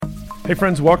Hey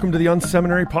friends, welcome to the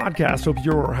unSeminary podcast. Hope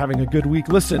you're having a good week.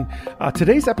 Listen,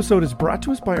 today's episode is brought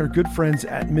to us by our good friends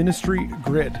at Ministry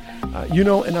Grid. You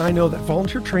know, and I know that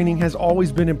volunteer training has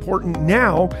always been important,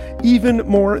 now even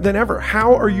more than ever.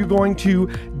 How are you going to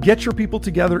get your people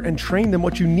together and train them?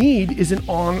 What you need is an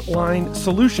online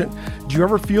solution. Do you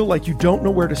ever feel like you don't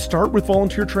know where to start with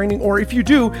volunteer training? Or if you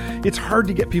do, it's hard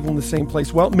to get people in the same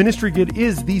place. Well, Ministry Grid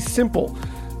is the simple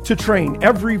to train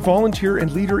every volunteer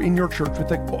and leader in your church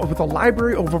with a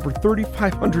library of over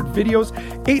 3,500 videos,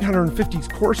 850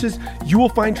 courses. You will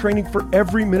find training for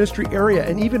every ministry area.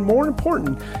 And even more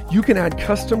important, you can add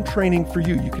custom training for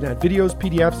you. You can add videos,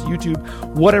 PDFs, YouTube,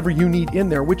 whatever you need in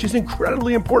there, which is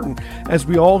incredibly important. As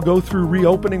we all go through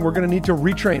reopening, we're going to need to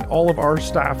retrain all of our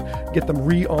staff, get them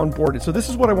re-onboarded. So this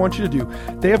is what I want you to do.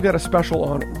 They have got a special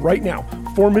on right now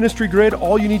for Ministry Grid.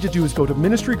 All you need to do is go to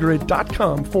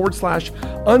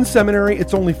ministrygrid.com/unseminary.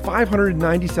 It's only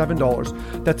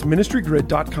 $597. That's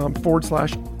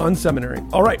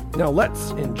ministrygrid.com/unseminary. All right, now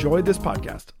let's enjoy this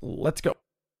podcast. Let's go.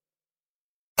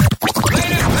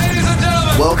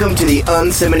 Welcome to the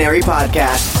unSeminary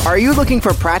podcast. Are you looking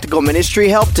for practical ministry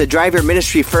help to drive your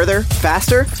ministry further,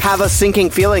 faster? Have a sinking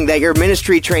feeling that your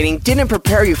ministry training didn't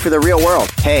prepare you for the real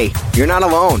world? Hey, you're not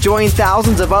alone. Join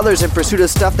thousands of others in pursuit of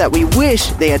stuff that we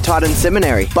wish they had taught in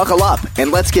seminary. Buckle up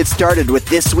and let's get started with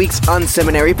this week's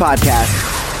unSeminary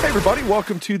podcast. Hey everybody,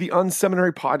 welcome to the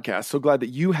unSeminary podcast. So glad that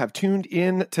you have tuned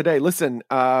in today. Listen,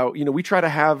 we try to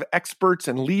have experts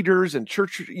and leaders and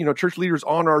church leaders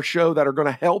on our show that are going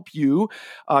to help you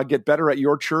get better at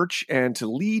your church and to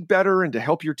lead better and to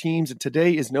help your teams. And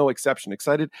today is no exception.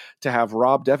 Excited to have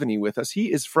Rob Deveney with us.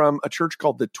 He is from a church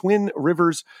called the Twin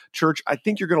Rivers Church. I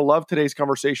think you're going to love today's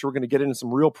conversation. We're going to get into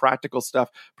some real practical stuff,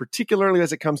 particularly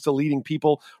as it comes to leading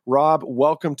people. Rob,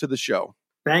 welcome to the show.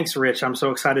 Thanks, Rich. I'm so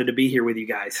excited to be here with you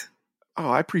guys. Oh,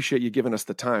 I appreciate you giving us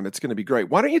the time. It's going to be great.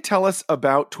 Why don't you tell us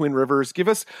about Twin Rivers? Give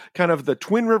us kind of the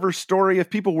Twin Rivers story. If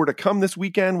people were to come this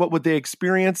weekend, what would they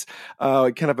experience?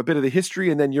 Kind of a bit of the history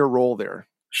and then your role there.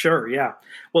 Sure, yeah.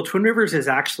 Well, Twin Rivers is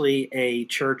actually a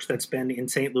church that's been in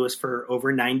St. Louis for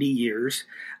over 90 years.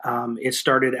 It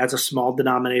started as a small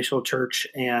denominational church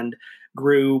and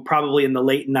grew probably in the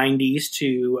late 90s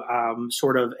to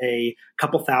sort of a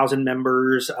couple thousand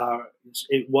members.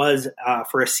 It was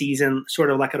for a season sort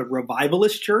of like a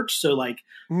revivalist church. So like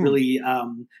really,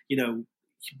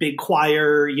 big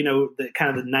choir, the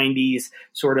kind of the 90s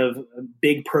sort of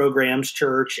big programs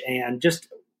church, and just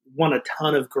won a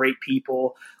ton of great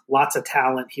people, lots of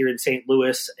talent here in St.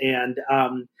 Louis. And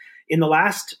in the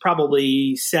last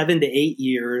probably 7 to 8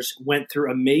 years, went through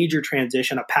a major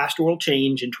transition, a pastoral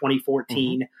change in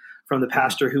 2014 from the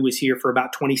pastor who was here for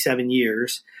about 27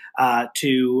 years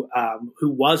to who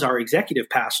was our executive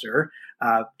pastor,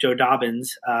 Joe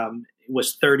Dobbins,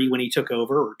 was 30 when he took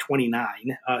over, or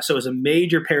 29. So it was a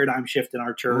major paradigm shift in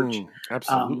our church.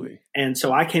 Absolutely. And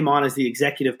so I came on as the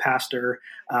executive pastor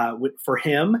for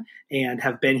him and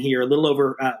have been here a little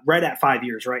over right at 5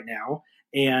 years right now.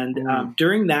 And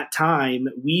during that time,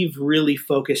 we've really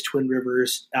focused Twin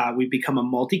Rivers. We've become a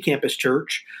multi-campus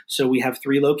church. So we have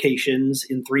 3 locations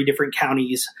in 3 different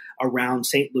counties around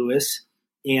St. Louis.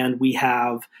 And we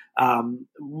have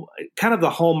kind of the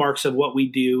hallmarks of what we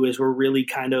do is we're really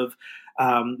kind of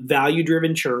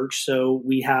value-driven church. So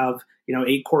we have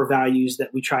 8 core values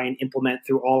that we try and implement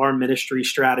through all our ministry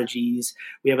strategies.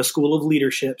 We have a school of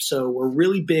leadership. So we're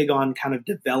really big on kind of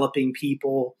developing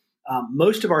people.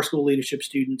 Most of our school leadership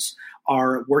students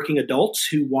are working adults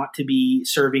who want to be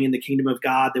serving in the kingdom of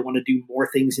God. They want to do more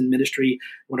things in ministry,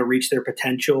 want to reach their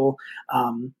potential.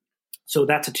 So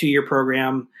that's a 2-year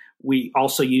program. We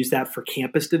also use that for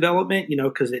campus development,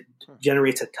 because it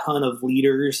generates a ton of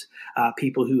leaders,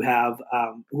 people who have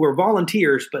who are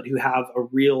volunteers, but who have a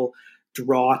real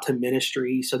draw to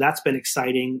ministry. So that's been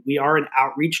exciting. We are an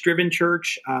outreach-driven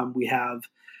church. We have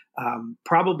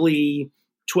probably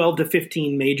 12 to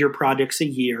 15 major projects a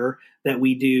year that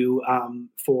we do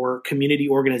for community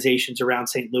organizations around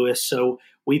St. Louis. So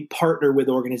we partner with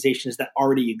organizations that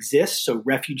already exist. So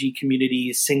refugee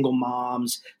communities, single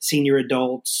moms, senior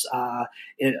adults,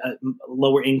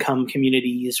 lower income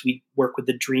communities. We work with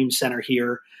the Dream Center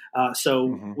here.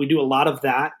 We do a lot of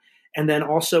that. And then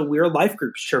also we're a life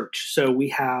groups church. So we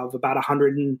have about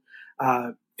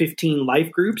 115 life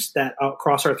groups that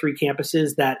across our 3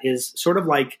 campuses that is sort of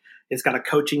like, it's got a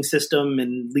coaching system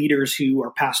and leaders who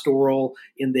are pastoral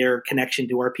in their connection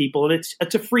to our people. And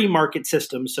it's a free market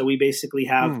system. So we basically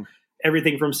have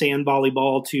everything from sand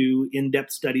volleyball to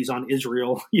in-depth studies on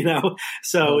Israel,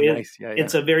 So nice.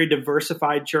 It's a very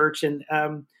diversified church. And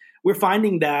we're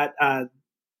finding that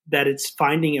that it's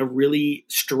finding a really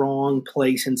strong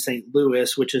place in St.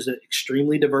 Louis, which is an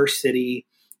extremely diverse city.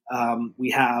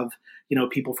 We have,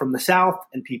 people from the South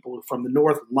and people from the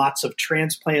North, lots of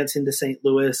transplants into St.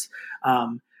 Louis.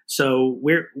 So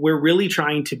we're really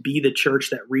trying to be the church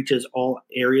that reaches all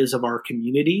areas of our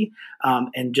community,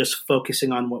 and just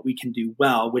focusing on what we can do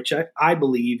well, which I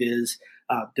believe is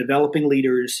developing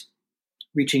leaders,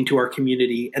 reaching to our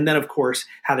community, and then, of course,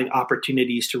 having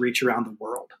opportunities to reach around the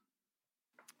world.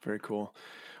 Very cool.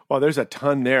 Well, there's a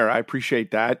ton there. I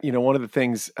appreciate that. One of the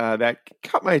things that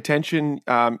caught my attention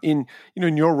in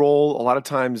your role, a lot of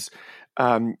times,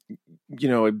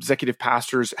 executive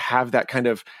pastors have that kind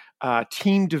of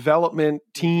team development,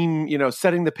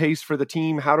 setting the pace for the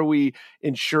team. How do we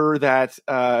ensure that,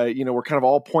 we're kind of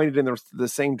all pointed in the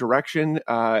same direction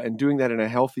and doing that in a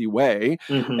healthy way?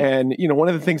 Mm-hmm. And, one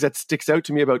of the things that sticks out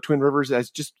to me about Twin Rivers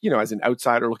as just, as an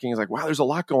outsider looking is like, wow, there's a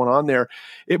lot going on there.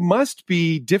 It must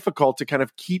be difficult to kind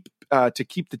of keep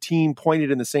the team pointed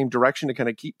in the same direction, to kind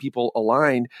of keep people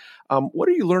aligned. What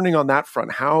are you learning on that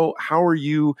front? How are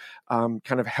you kind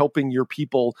of helping your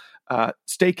people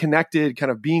stay connected,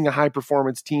 kind of being a high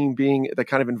performance team, being the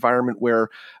kind of environment where,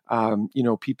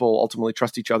 people ultimately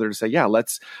trust each other to say, yeah,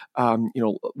 let's,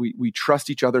 we trust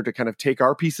each other to kind of take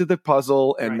our piece of the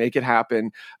puzzle and make it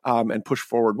happen, and push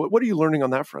forward. What are you learning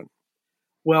on that front?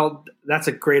 Well, that's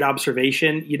a great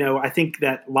observation. I think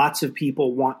that lots of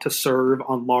people want to serve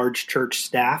on large church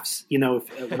staffs.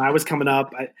 When I was coming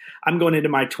up, I'm going into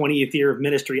my 20th year of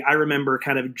ministry. I remember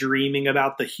kind of dreaming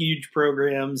about the huge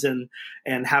programs and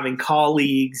having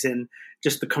colleagues and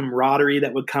just the camaraderie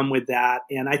that would come with that.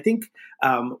 And I think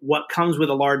what comes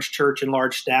with a large church and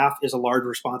large staff is a large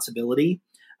responsibility.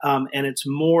 And it's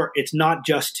not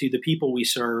just to the people we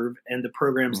serve and the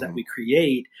programs that we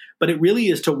create, but it really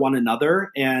is to one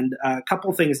another. And a couple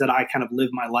of things that I kind of live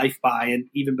my life by, and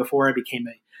even before I became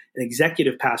an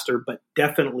executive pastor, but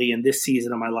definitely in this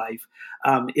season of my life,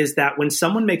 is that when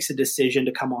someone makes a decision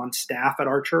to come on staff at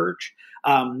our church,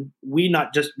 we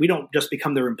don't just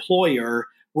become their employer.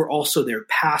 We're also their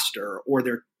pastor we're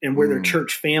their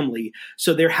church family.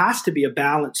 So there has to be a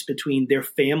balance between their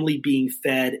family being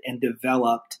fed and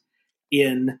developed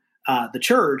in the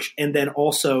church, and then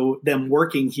also them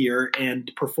working here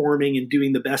and performing and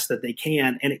doing the best that they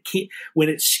can. And when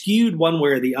it's skewed one way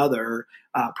or the other,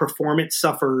 performance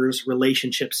suffers,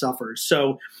 relationship suffers.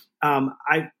 So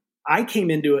I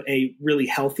came into a really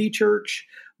healthy church,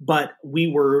 but we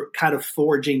were kind of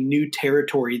forging new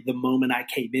territory the moment I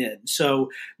came in. So,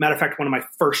 matter of fact, one of my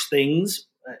first things,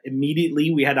 immediately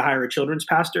we had to hire a children's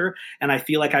pastor, and I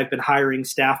feel like I've been hiring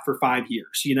staff for 5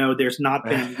 years. There's not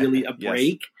been really a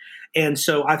break. Yes. And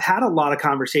so I've had a lot of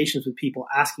conversations with people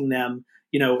asking them,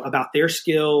 about their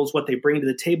skills, what they bring to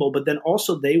the table, but then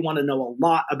also they want to know a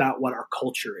lot about what our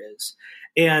culture is.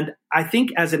 And I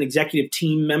think as an executive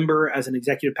team member, as an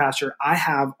executive pastor, I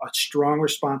have a strong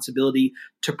responsibility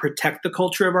to protect the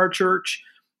culture of our church,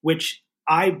 which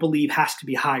I believe has to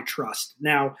be high trust.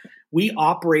 Now, we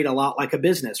operate a lot like a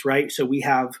business, right? So we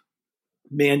have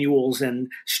manuals and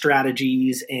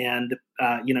strategies, and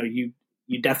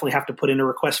you definitely have to put in a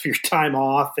request for your time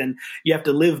off, and you have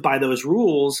to live by those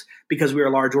rules because we're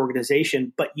a large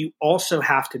organization. But you also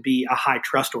have to be a high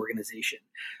trust organization,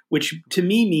 which to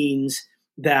me means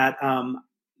that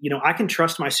I can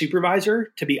trust my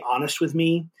supervisor to be honest with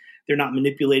me. They're not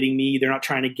manipulating me. They're not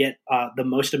trying to get the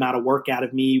most amount of work out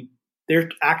of me. They're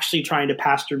actually trying to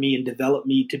pastor me and develop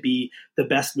me to be the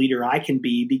best leader I can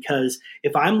be, because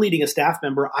if I'm leading a staff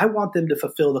member, I want them to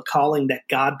fulfill the calling that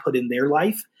God put in their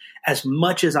life as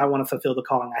much as I want to fulfill the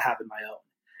calling I have in my own.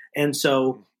 And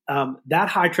so that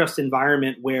high trust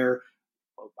environment where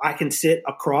I can sit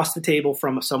across the table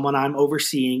from someone I'm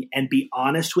overseeing and be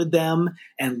honest with them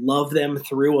and love them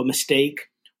through a mistake,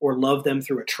 or love them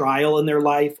through a trial in their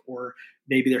life, or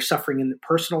maybe they're suffering in their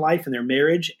personal life and their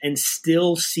marriage, and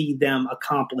still see them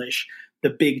accomplish the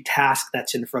big task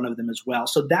that's in front of them as well.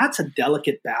 So that's a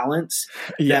delicate balance.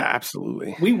 Yeah,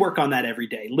 absolutely. We work on that every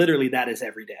day. Literally, that is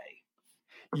every day.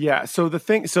 Yeah. So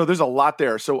there's a lot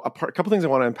there. So a couple things I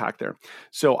want to unpack there.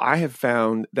 So I have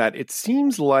found that it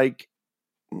seems like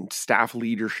staff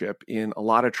leadership in a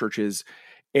lot of churches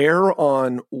err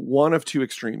on one of two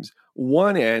extremes.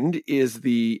 One end is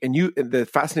the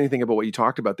fascinating thing about what you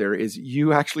talked about there is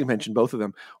you actually mentioned both of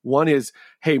them. One is,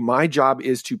 hey, my job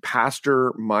is to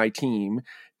pastor my team.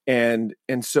 And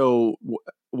so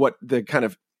what the kind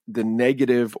of the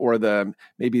negative or the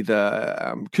maybe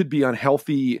the could be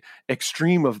unhealthy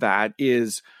extreme of that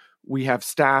is we have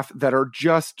staff that are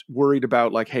just worried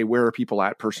about like, hey, where are people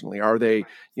at personally? Are they,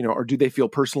 or do they feel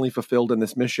personally fulfilled in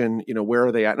this mission? Where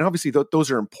are they at? And obviously those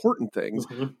are important things.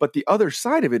 Mm-hmm. But the other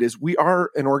side of it is we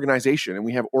are an organization and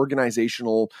we have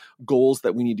organizational goals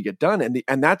that we need to get done.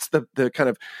 And that's the kind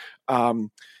of,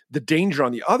 the danger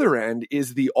on the other end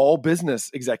is the all business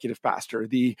executive pastor.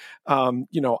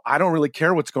 I don't really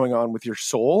care what's going on with your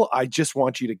soul. I just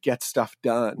want you to get stuff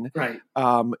done. Right.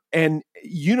 And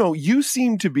you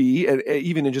seem to be,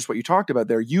 even in just what you talked about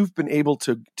there, you've been able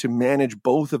to manage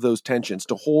both of those tensions,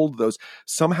 to hold those,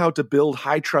 somehow to build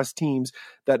high trust teams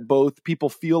that both people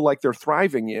feel like they're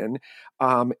thriving in,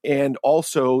 and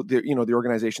also the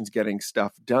organization's getting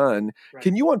stuff done. Right.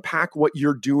 Can you unpack what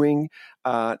you're doing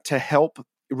to help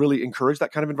really encourage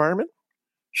that kind of environment?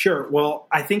 Sure. Well,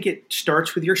 I think it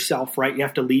starts with yourself, right? You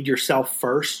have to lead yourself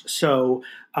first. So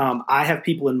I have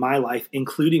people in my life,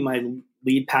 including my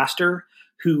lead pastor,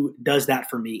 who does that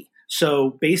for me.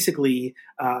 So basically,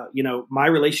 my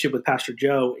relationship with Pastor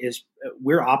Joe is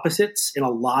we're opposites in a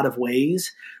lot of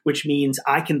ways, which means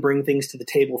I can bring things to the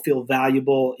table, feel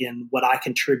valuable in what I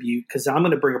contribute, because I'm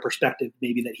going to bring a perspective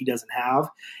maybe that he doesn't have.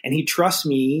 And he trusts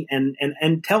me and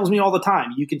tells me all the time,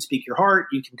 you can speak your heart,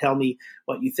 you can tell me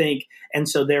what you think. And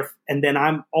so then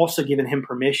I'm also giving him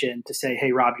permission to say,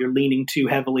 hey, Rob, you're leaning too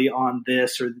heavily on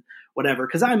this or whatever,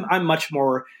 because I'm much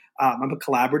more I'm a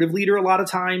collaborative leader a lot of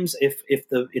times if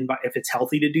it's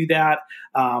healthy to do that.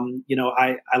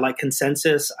 I like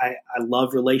consensus. I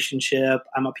love relationship.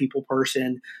 I'm a people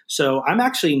person. So I'm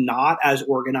actually not as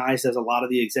organized as a lot of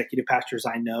the executive pastors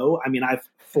I know. I mean, I've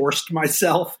forced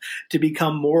myself to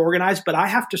become more organized, but I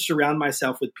have to surround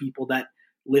myself with people that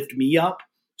lift me up.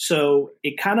 So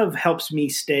it kind of helps me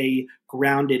stay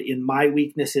grounded in my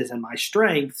weaknesses and my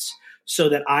strengths so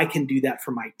that I can do that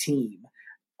for my team.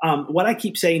 What I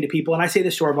keep saying to people, and I say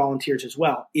this to our volunteers as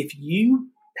well, if you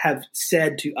have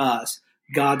said to us,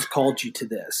 God's called you to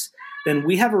this, then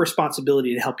we have a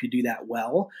responsibility to help you do that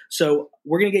well. So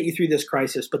we're going to get you through this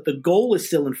crisis, but the goal is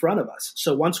still in front of us.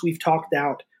 So once we've talked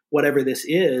out whatever this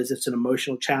is, it's an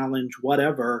emotional challenge,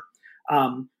 whatever,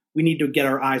 we need to get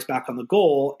our eyes back on the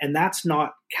goal. And that's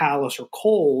not callous or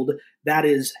cold. That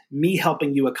is me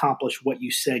helping you accomplish what you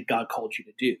said God called you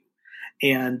to do.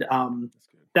 And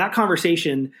that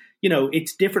conversation,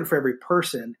 it's different for every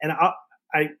person. And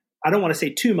I don't want to say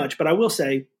too much, but I will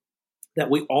say that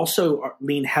we also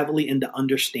lean heavily into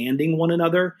understanding one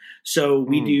another. So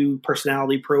we do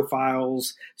personality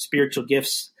profiles, spiritual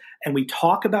gifts, and we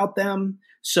talk about them.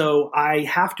 So I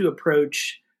have to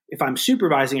approach, if I'm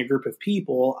supervising a group of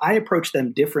people, I approach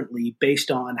them differently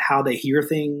based on how they hear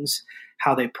things,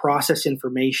 how they process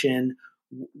information,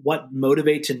 what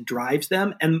motivates and drives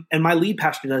them. And my lead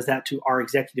pastor does that to our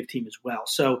executive team as well.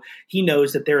 So he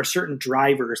knows that there are certain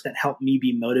drivers that help me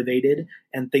be motivated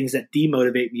and things that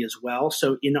demotivate me as well.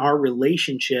 So in our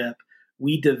relationship,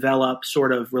 we develop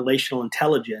sort of relational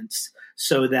intelligence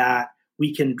so that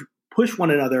we can push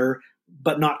one another,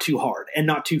 but not too hard and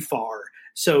not too far.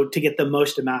 So to get the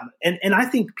most amount. And I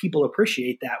think people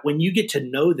appreciate that when you get to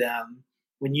know them,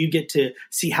 when you get to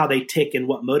see how they tick and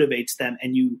what motivates them,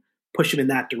 and you push them in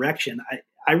that direction,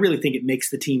 I really think it makes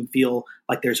the team feel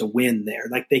like there's a win there,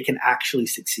 like they can actually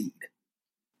succeed.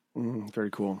 Very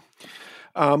cool.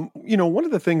 One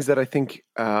of the things that I think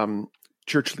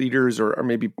church leaders or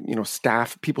maybe,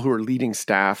 staff, people who are leading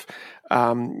staff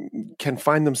can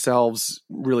find themselves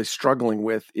really struggling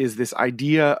with is this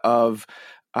idea of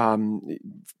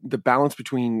the balance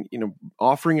between,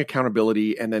 offering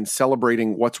accountability and then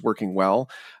celebrating what's working well.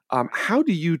 How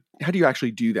do you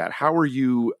actually do that? How are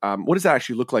you, what does that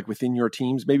actually look like within your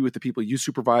teams, maybe with the people you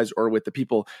supervise or with the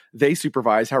people they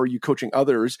supervise? How are you coaching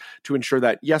others to ensure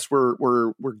that, yes,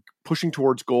 we're pushing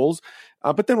towards goals,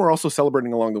 but then we're also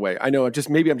celebrating along the way? I know I'm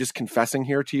just confessing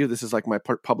here to you. This is like my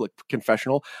public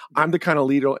confessional. I'm the kind of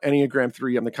leader, Enneagram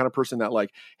 3. I'm the kind of person that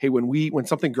like, hey, when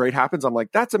something great happens, I'm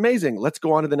like, that's amazing. Let's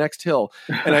go on to the next hill.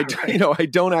 And I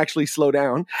don't actually slow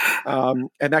down. And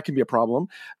that can be a problem.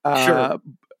 Sure.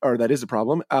 Or that is a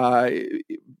problem.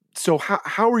 So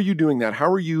how are you doing that?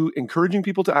 How are you encouraging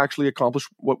people to actually accomplish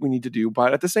what we need to do,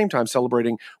 but at the same time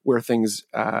celebrating where things,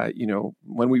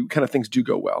 when we kind of things do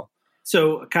go well?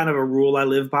 So kind of a rule I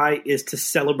live by is to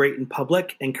celebrate in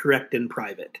public and correct in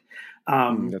private.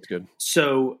 That's good.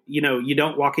 So, you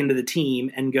don't walk into the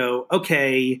team and go,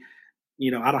 okay,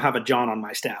 I don't have a John on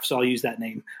my staff, so I'll use that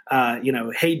name.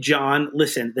 Hey, John,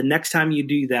 listen, the next time you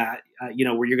do that,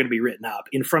 where you're going to be written up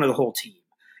in front of the whole team,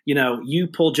 you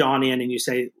pull John in and you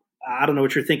say, I don't know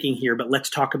what you're thinking here, but let's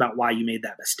talk about why you made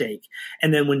that mistake.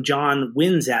 And then when John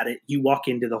wins at it, you walk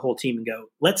into the whole team and go,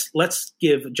 let's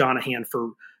give John a hand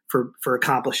for for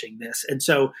accomplishing this. And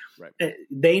so Right.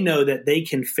 they know that they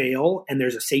can fail and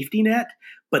there's a safety net,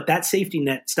 but that safety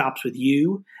net stops with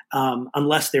you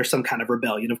unless there's some kind of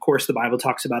rebellion. Of course, the Bible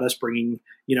talks about us bringing,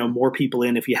 more people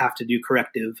in if you have to do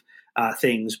corrective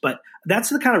things. But that's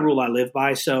the kind of rule I live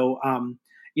by. So,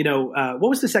 what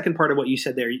was the second part of what you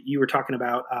said there? You were talking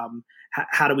about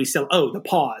how do we sell? Oh, the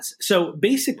pause. So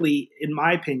basically, in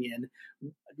my opinion,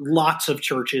 lots of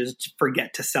churches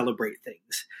forget to celebrate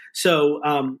things. So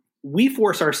we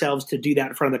force ourselves to do that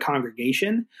in front of the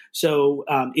congregation. So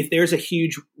if there's a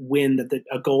huge win,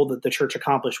 a goal that the church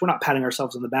accomplished, we're not patting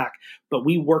ourselves on the back, but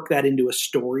we work that into a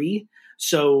story.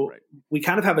 So we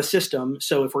kind of have a system.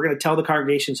 So if we're going to tell the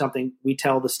congregation something, we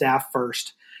tell the staff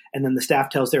first, and then the staff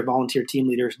tells their volunteer team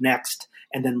leaders next,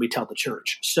 and then we tell the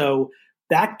church. So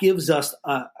that gives us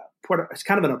it's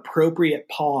kind of an appropriate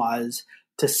pause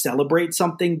to celebrate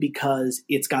something because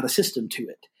it's got a system to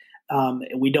it.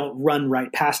 We don't run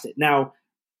right past it. Now,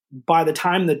 by the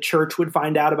time the church would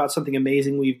find out about something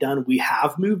amazing we've done, we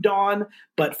have moved on.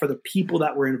 But for the people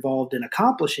that were involved in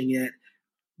accomplishing it,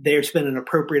 there's been an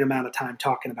appropriate amount of time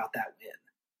talking about that win.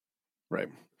 Right.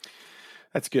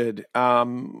 That's good.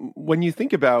 When you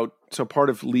think about, so part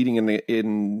of leading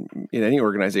in any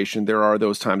organization, there are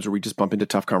those times where we just bump into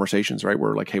tough conversations, right?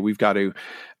 We're like, hey, we've got to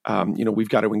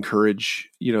encourage,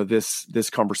 this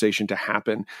conversation to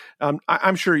happen.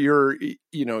 I'm sure you're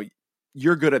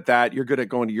good at that. You're good at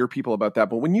going to your people about that.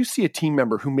 But when you see a team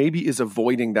member who maybe is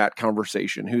avoiding that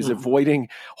conversation, who's avoiding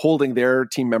holding their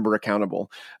team member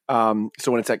accountable, so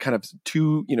when it's that kind of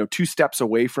two steps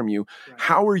away from you,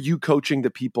 how are you coaching the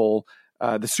people,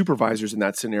 the supervisors in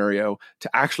that scenario, to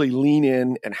actually lean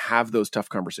in and have those tough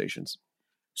conversations?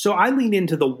 So I lean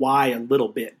into the why a little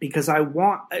bit because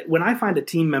when I find a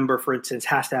team member, for instance,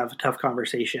 has to have a tough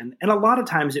conversation, and a lot of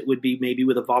times it would be maybe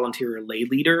with a volunteer or lay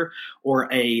leader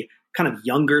or a kind of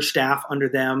younger staff under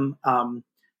them,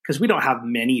 because we don't have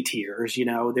many tiers,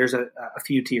 there's a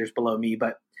few tiers below me,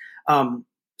 but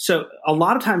so a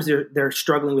lot of times they're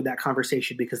struggling with that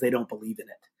conversation because they don't believe in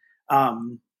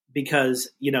it. Because,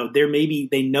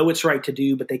 they know it's right to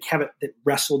do, but they haven't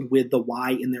wrestled with the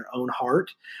why in their own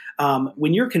heart.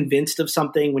 When you're convinced of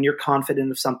something, when you're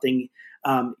confident of something,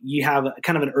 you have a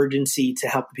kind of an urgency to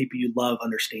help the people you love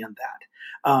understand that.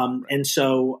 And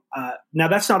so now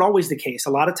that's not always the case.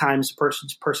 A lot of times a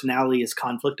person's personality is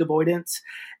conflict avoidance.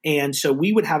 And so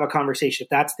we would have a conversation, if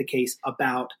that's the case,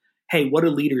 about, hey, what do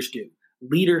leaders do?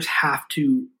 Leaders have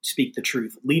to speak the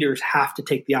truth. Leaders have to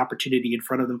take the opportunity in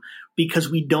front of them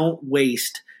because we don't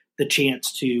waste the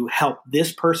chance to help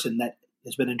this person that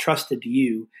has been entrusted to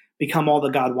you become all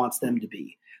that God wants them to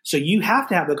be. So you have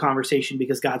to have the conversation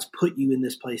because God's put you in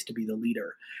this place to be the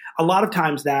leader. A lot of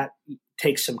times that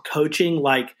takes some coaching,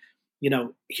 like,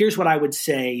 here's what I would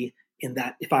say in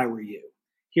that if I were you.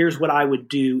 Here's what I would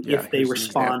do if they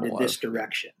respond in this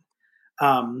direction.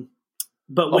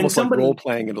 But when almost somebody like role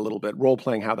playing it a little bit, role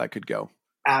playing how that could go.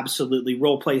 Absolutely.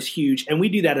 Role play is huge. And we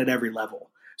do that at every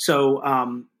level. So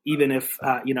even if,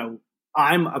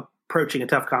 I'm approaching a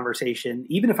tough conversation,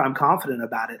 even if I'm confident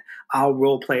about it, I'll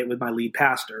role play it with my lead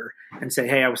pastor and say,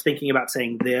 hey, I was thinking about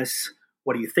saying this.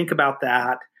 What do you think about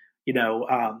that?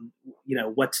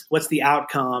 What's the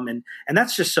outcome? And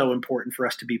that's just so important for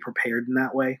us to be prepared in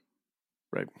that way.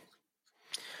 Right.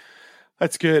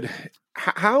 That's good.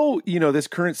 How, this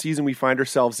current season we find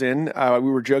ourselves in,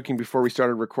 we were joking before we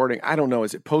started recording. I don't know.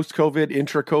 Is it post-COVID,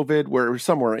 intra-COVID? We're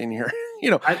somewhere in here.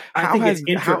 I think it's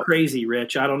intra-crazy,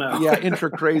 Rich. I don't know. Yeah,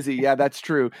 intra-crazy. Yeah, that's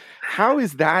true. How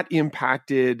is that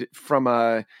impacted from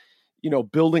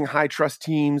building high-trust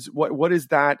teams? What is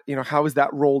that? How is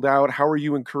that rolled out? How are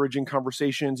you encouraging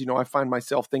conversations? I find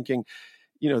myself thinking,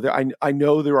 I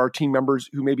know there are team members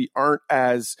who maybe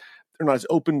they're not as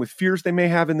open with fears they may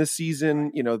have in this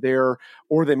season,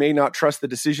 or they may not trust the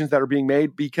decisions that are being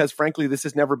made because frankly, this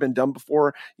has never been done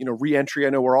before. Re-entry,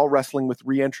 I know we're all wrestling with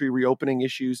re-entry, reopening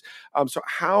issues. So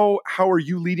how are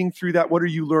you leading through that? What are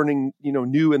you learning,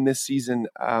 new in this season,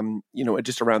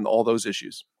 just around all those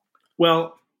issues?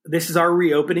 Well, this is our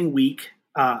reopening week.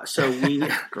 So we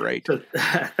great. So,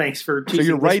 thanks for. So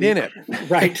you're right in it,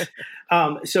 right?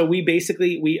 So we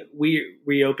basically we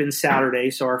reopened Saturday.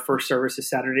 So our first service is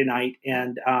Saturday night,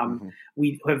 and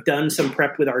we have done some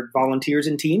prep with our volunteers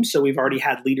and teams. So we've already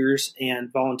had leaders and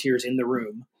volunteers in the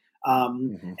room,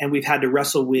 and we've had to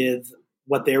wrestle with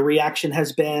what their reaction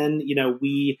has been.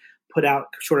 We put out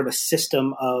sort of a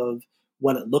system of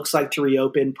what it looks like to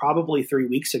reopen probably 3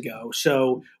 weeks ago.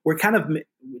 So we're kind of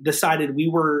decided we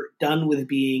were done with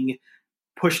being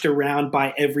pushed around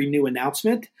by every new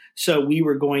announcement. So we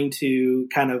were going to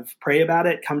kind of pray about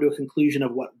it, come to a conclusion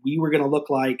of what we were going to look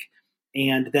like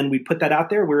And then we put that out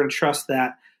there. We're going to trust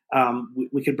that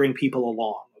we could bring people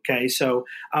along. Okay. So,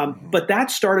 but that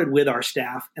started with our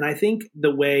staff. And I think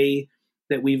the way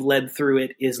that we've led through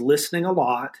it is listening a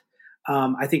lot.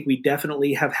 I think we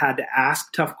definitely have had to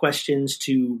ask tough questions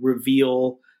to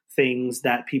reveal things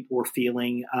that people were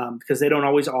feeling because they don't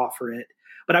always offer it.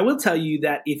 But I will tell you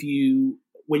that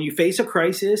when you face a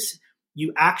crisis,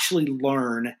 you actually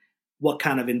learn what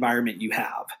kind of environment you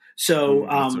have. So,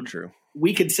 so true.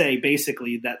 We could say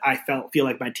basically that I feel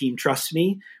like my team trusts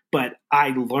me, but I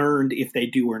learned if they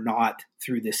do or not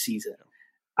through this season.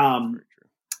 And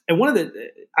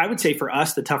I would say for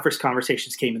us, the toughest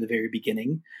conversations came in the very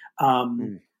beginning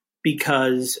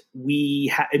because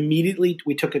we immediately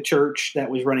took a church that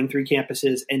was running 3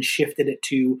 campuses and shifted it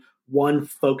to one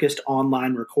focused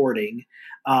online recording.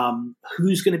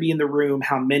 Who's going to be in the room,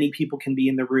 how many people can be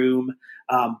in the room,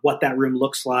 what that room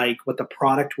looks like, what the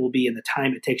product will be, and the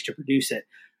time it takes to produce it.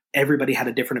 Everybody had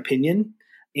a different opinion.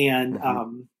 And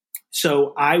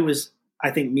so I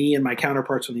think me and my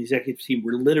counterparts on the executive team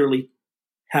were literally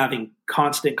having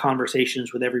constant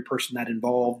conversations with every person that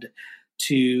involved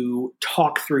to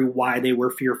talk through why they were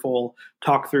fearful,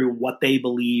 talk through what they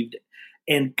believed,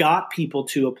 and got people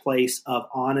to a place of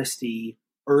honesty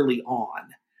early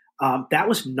on. That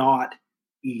was not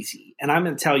easy. And I'm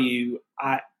going to tell you,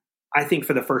 I think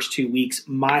for the first 2 weeks,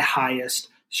 my highest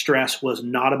stress was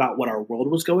not about what our world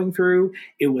was going through.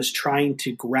 It was trying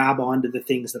to grab onto the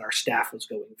things that our staff was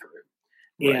going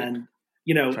through. Right. And,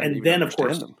 and then of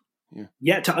course,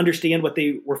 to understand what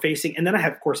they were facing. And then I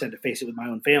of course had to face it with my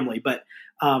own family, but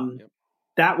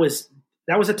that was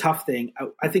a tough thing.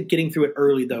 I think getting through it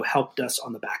early though, helped us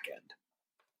on the back end.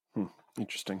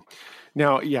 Interesting.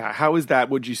 Now, how is that,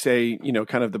 would you say,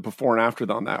 kind of the before and after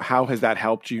on that? How has that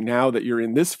helped you now that you're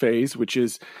in this phase, which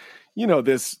is,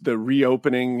 the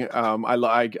reopening?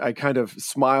 I kind of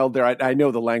smiled there. I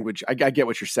know the language. I get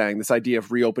what you're saying. This idea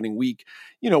of reopening week,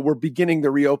 we're beginning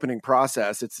the reopening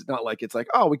process. It's not like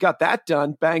oh, we got that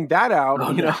done, bang that out.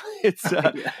 It's,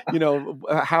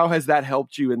 how has that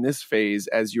helped you in this phase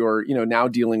as you're, now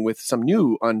dealing with some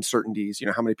new uncertainties?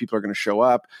 How many people are going to show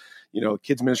up?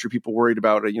 Kids ministry people worried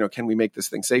about, can we make this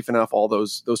thing safe enough? All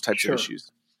those types of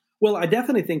issues. Well, I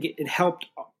definitely think it helped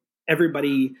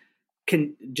everybody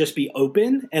can just be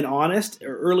open and honest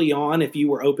early on. If you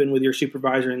were open with your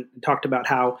supervisor and talked about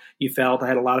how you felt, I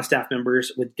had a lot of staff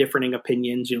members with differing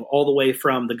opinions, all the way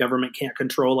from the government can't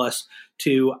control us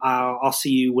to I'll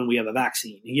see you when we have a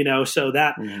vaccine, so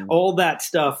that all that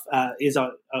stuff is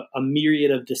a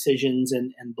myriad of decisions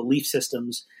and belief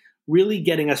systems, really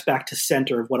getting us back to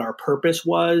center of what our purpose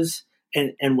was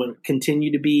and will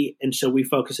continue to be. And so we're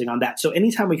focusing on that. So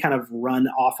anytime we kind of run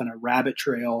off on a rabbit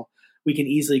trail, we can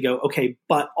easily go, okay,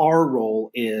 but our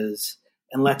role is,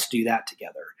 and let's do that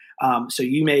together. So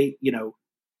you may,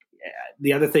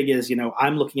 the other thing is,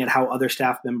 I'm looking at how other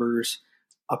staff members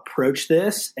approach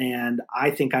this, and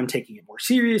I think I'm taking it more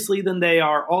seriously than they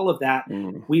are. All of that,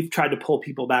 we've tried to pull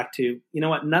people back to,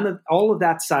 none of all of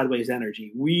that sideways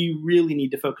energy. We really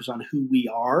need to focus on who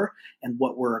we are and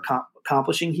what we're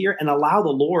accomplishing here, and allow the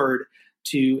Lord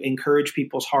to encourage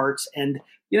people's hearts. And,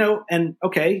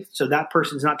 okay, so that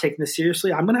person's not taking this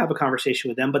seriously. I'm going to have a conversation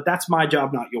with them, but that's my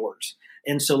job, not yours.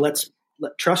 And so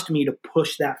trust me to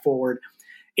push that forward.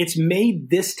 It's made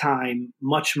this time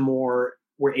much more,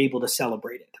 we're able to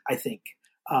celebrate it, I think.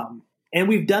 And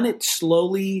we've done it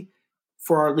slowly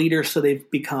for our leaders, so they've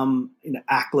become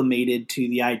acclimated to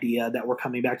the idea that we're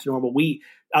coming back to normal.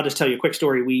 I'll just tell you a quick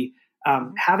story. We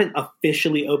haven't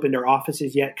officially opened our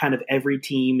offices yet. Kind of every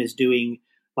team is doing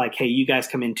like, hey, you guys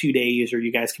come in 2 days or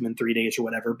you guys come in 3 days or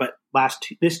whatever. But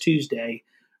this Tuesday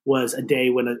was a day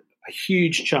when a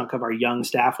huge chunk of our young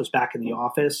staff was back in the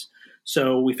office.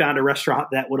 So we found a restaurant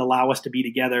that would allow us to be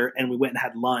together, and we went and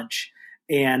had lunch.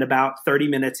 And about 30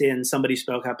 minutes in, somebody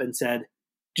spoke up and said,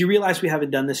 do you realize we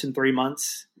haven't done this in 3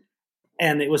 months?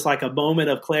 And it was like a moment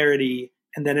of clarity.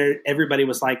 And then everybody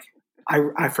was like,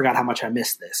 I forgot how much I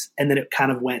missed this. And then it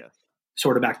kind of went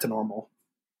sort of back to normal.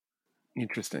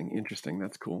 Interesting.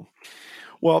 That's cool.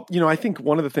 Well, I think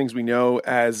one of the things we know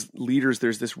as leaders,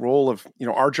 there's this role of,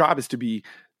 our job is to be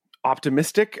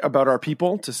optimistic about our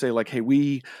people, to say like, hey,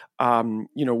 we kind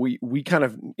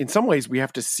of, in some ways we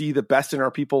have to see the best in our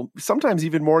people, sometimes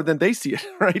even more than they see it,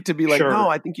 right? To be like, no,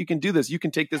 I think you can do this. You can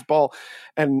take this ball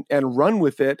and run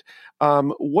with it.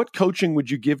 What coaching would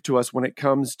you give to us when it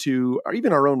comes to, or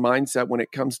even our own mindset, when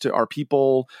it comes to our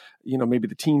people, maybe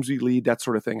the teams we lead, that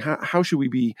sort of thing? How should we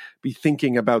be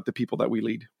thinking about the people that we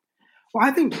lead? Well,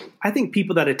 I think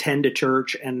people that attend a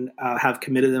church and have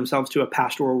committed themselves to a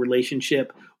pastoral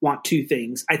relationship want two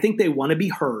things. I think they want to be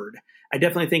heard. I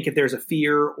definitely think if there's a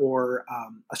fear or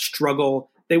a struggle,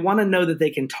 they want to know that they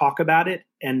can talk about it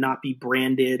and not be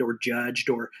branded or judged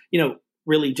or,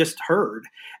 really just heard.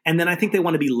 And then I think they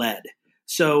want to be led.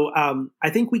 So I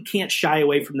think we can't shy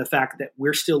away from the fact that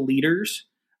we're still leaders.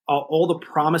 All the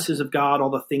promises of God, all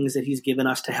the things that he's given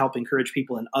us to help encourage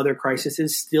people in other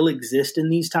crises still exist in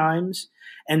these times.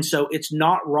 And so it's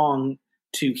not wrong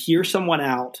to hear someone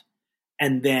out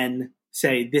and then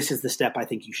say, this is the step I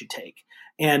think you should take.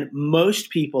 And most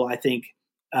people, I think,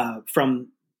 from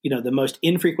the most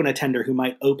infrequent attender who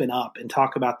might open up and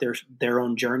talk about their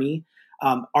own journey,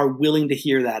 are willing to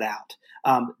hear that out.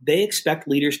 They expect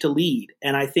leaders to lead.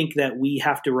 And I think that we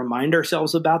have to remind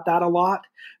ourselves about that a lot,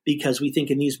 because we think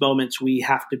in these moments we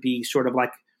have to be sort of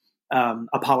like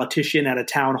a politician at a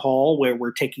town hall where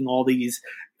we're taking all these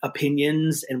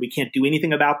opinions and we can't do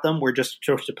anything about them. We're just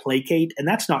supposed to placate. And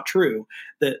that's not true.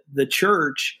 The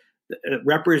church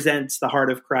represents the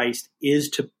heart of Christ, is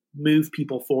to move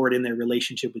people forward in their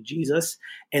relationship with Jesus.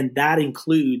 And that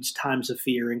includes times of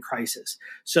fear and crisis.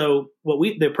 So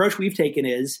the approach we've taken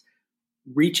is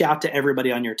reach out to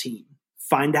everybody on your team,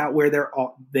 find out where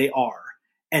they are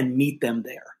and meet them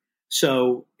there.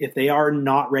 So if they are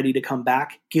not ready to come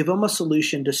back, give them a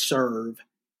solution to serve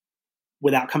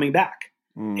without coming back.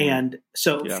 And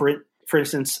so for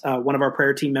instance, one of our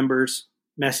prayer team members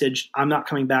messaged, I'm not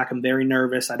coming back. I'm very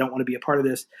nervous. I don't want to be a part of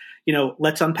this.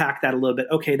 Let's unpack that a little bit.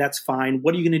 Okay, that's fine.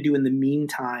 What are you going to do in the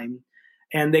meantime?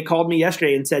 And they called me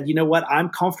yesterday and said, you know what? I'm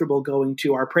comfortable going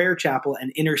to our prayer chapel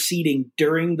and interceding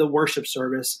during the worship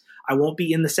service. I won't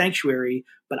be in the sanctuary,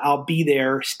 but I'll be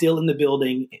there still in the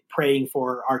building praying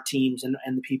for our teams and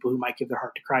the people who might give their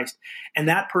heart to Christ. And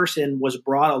that person was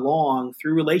brought along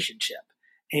through relationship.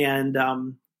 And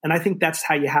I think that's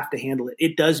how you have to handle it.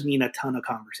 It does mean a ton of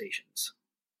conversations.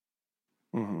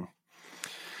 Mm-hmm.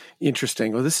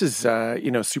 Interesting. Well, this is,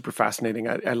 super fascinating.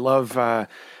 I love,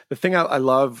 the thing I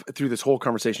love through this whole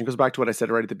conversation goes back to what I said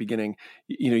right at the beginning.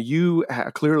 You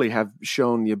clearly have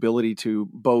shown the ability to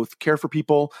both care for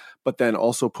people, but then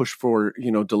also push for,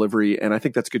 delivery. And I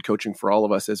think that's good coaching for all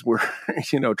of us as we're,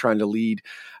 trying to lead.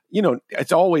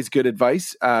 It's always good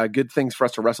advice, good things for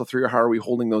us to wrestle through. How are we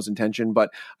holding those in tension? But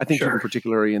I think even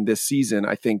particularly in this season,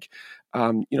 I think,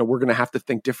 we're going to have to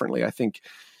think differently. I think,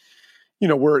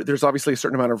 there's obviously a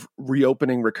certain amount of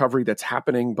reopening recovery that's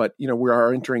happening, but, we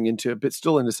are entering into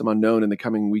some unknown in the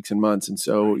coming weeks and months. And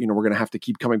so, we're going to have to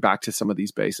keep coming back to some of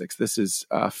these basics. This is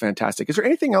fantastic. Is there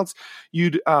anything else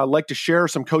you'd like to share,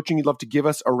 some coaching you'd love to give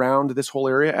us around this whole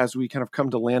area as we kind of come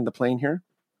to land the plane here?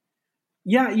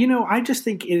 Yeah, I just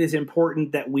think it is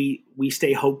important that we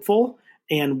stay hopeful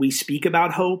and we speak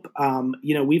about hope.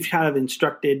 We've kind of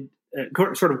instructed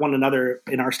sort of one another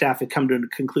in our staff have come to a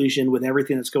conclusion with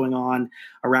everything that's going on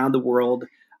around the world.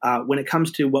 When it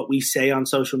comes to what we say on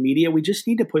social media, we just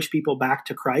need to push people back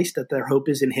to Christ, that their hope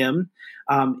is in him.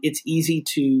 It's easy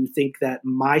to think that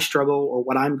my struggle or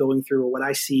what I'm going through or what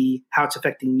I see, how it's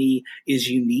affecting me is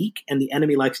unique, and the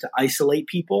enemy likes to isolate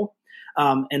people.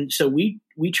 And so we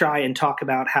try and talk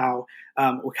about how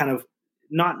we're kind of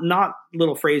not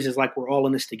little phrases like we're all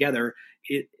in this together.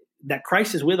 That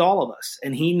Christ is with all of us,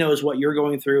 and he knows what you're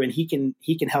going through, and he can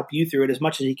help you through it as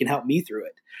much as he can help me through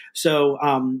it. So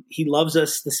he loves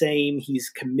us the same. He's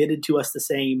committed to us the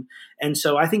same. And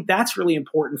so I think that's really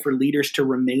important for leaders to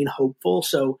remain hopeful.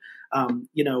 So,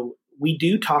 we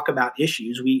do talk about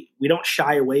issues. We don't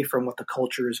shy away from what the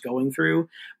culture is going through,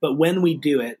 but when we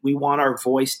do it, we want our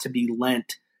voice to be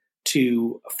lent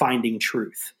to finding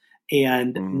truth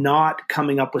and not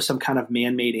coming up with some kind of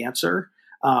man-made answer.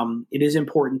 It is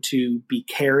important to be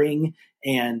caring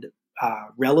and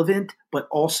relevant, but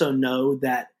also know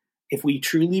that if we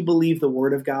truly believe the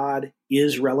Word of God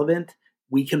is relevant,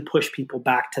 we can push people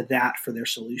back to that for their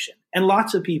solution. And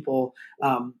lots of people,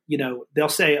 they'll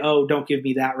say, "Oh, don't give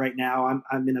me that right now.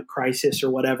 I'm in a crisis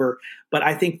or whatever." But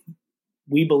I think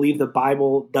we believe the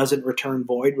Bible doesn't return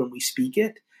void when we speak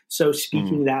it. So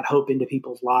speaking that hope into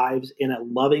people's lives in a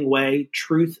loving way,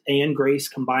 truth and grace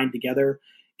combined together,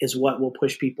 is what will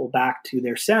push people back to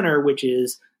their center, which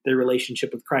is their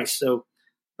relationship with Christ. So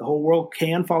the whole world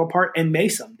can fall apart and may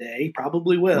someday,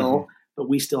 probably will, but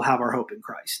we still have our hope in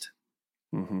Christ.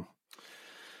 Mm-hmm.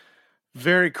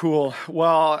 Very cool.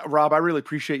 Well, Rob, I really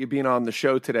appreciate you being on the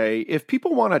show today. If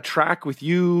people want to track with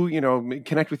you,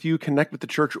 connect with you, connect with the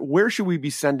church, where should we be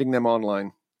sending them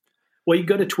online? Well, you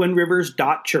go to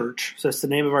twinrivers.church. So that's the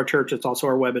name of our church. It's also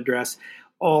our web address.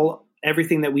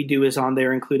 Everything that we do is on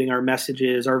there, including our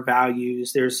messages, our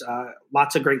values. There's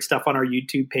lots of great stuff on our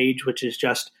YouTube page, which is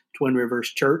just Twin Rivers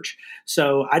Church.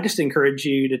 So I just encourage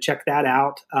you to check that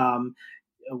out.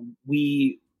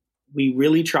 We we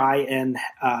really try and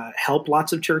help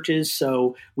lots of churches.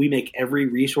 So we make every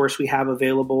resource we have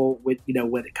available with,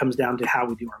 when it comes down to how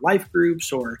we do our life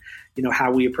groups or,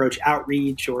 how we approach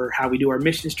outreach or how we do our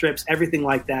missions trips, everything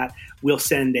like that. We'll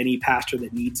send any pastor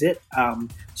that needs it.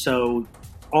 So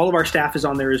all of our staff is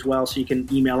on there as well. So you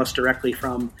can email us directly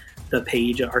from the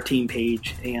page, our team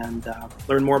page, and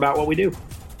learn more about what we do.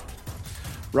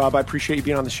 Rob, I appreciate you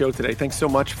being on the show today. Thanks so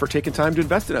much for taking time to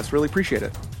invest in us. Really appreciate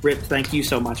it. Rip, thank you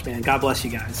so much, man. God bless you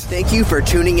guys. Thank you for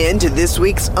tuning in to this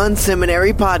week's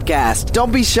unSeminary podcast.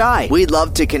 Don't be shy. We'd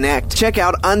love to connect. Check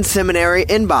out unSeminary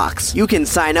Inbox. You can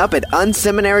sign up at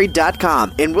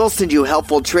unSeminary.com, and we'll send you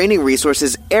helpful training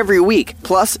resources every week.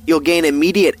 Plus, you'll gain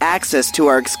immediate access to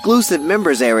our exclusive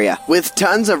members area with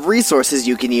tons of resources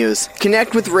you can use.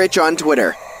 Connect with Rich on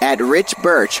Twitter at Rich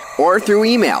Birch or through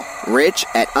email,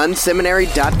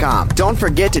 rich@unseminary.com. Don't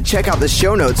forget to check out the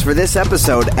show notes for this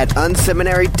episode at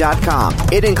unseminary.com.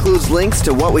 It includes links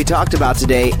to what we talked about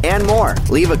today and more.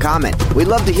 Leave a comment. We'd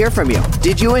love to hear from you.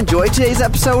 Did you enjoy today's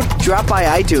episode? Drop by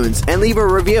iTunes and leave a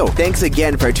review. Thanks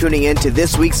again for tuning in to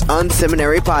this week's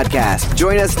unSeminary podcast.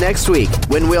 Join us next week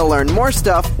when we'll learn more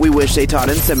stuff we wish they taught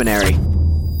in seminary.